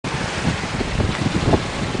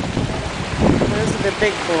the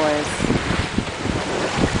big boys.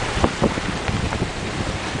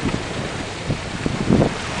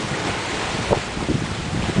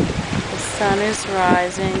 The sun is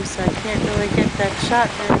rising, so I can't really get that shot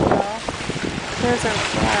very well. There's our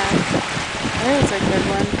flag. There's a good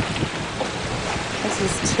one. This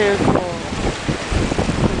is too cool.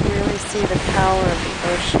 You can really see the power of the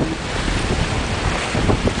ocean.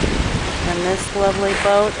 And this lovely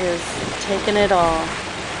boat is taking it all.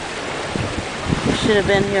 We should have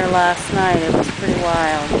been here last night. It was pretty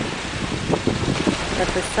wild. But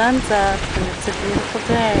the sun's up and it's a beautiful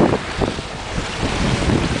day.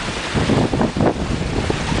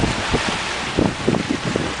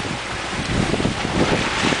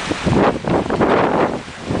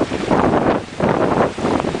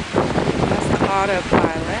 That's the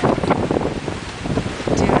autopilot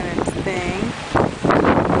doing its thing.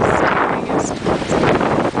 Steering us towards it.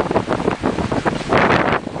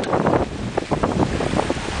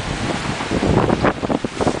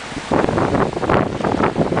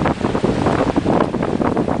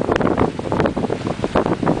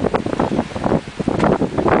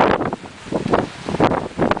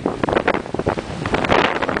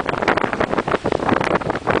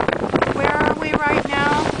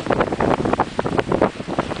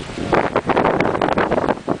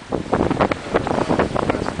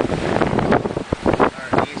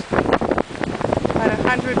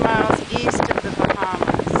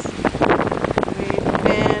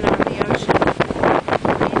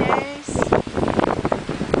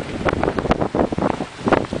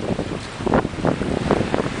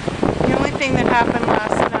 That happened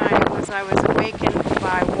last night was I was awakened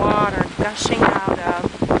by water gushing out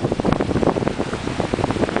of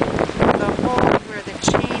the hole where the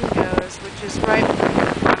chain goes, which is right on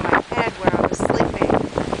my head where I was sleeping.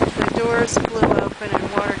 The doors flew open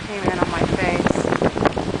and water came in on my face.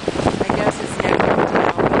 I guess it's no big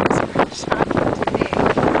deal, but it was pretty shocking to me.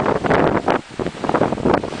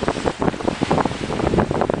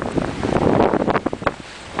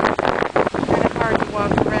 Kind of hard to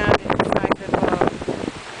walk around.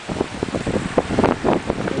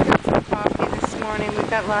 We've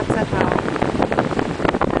got lots of help.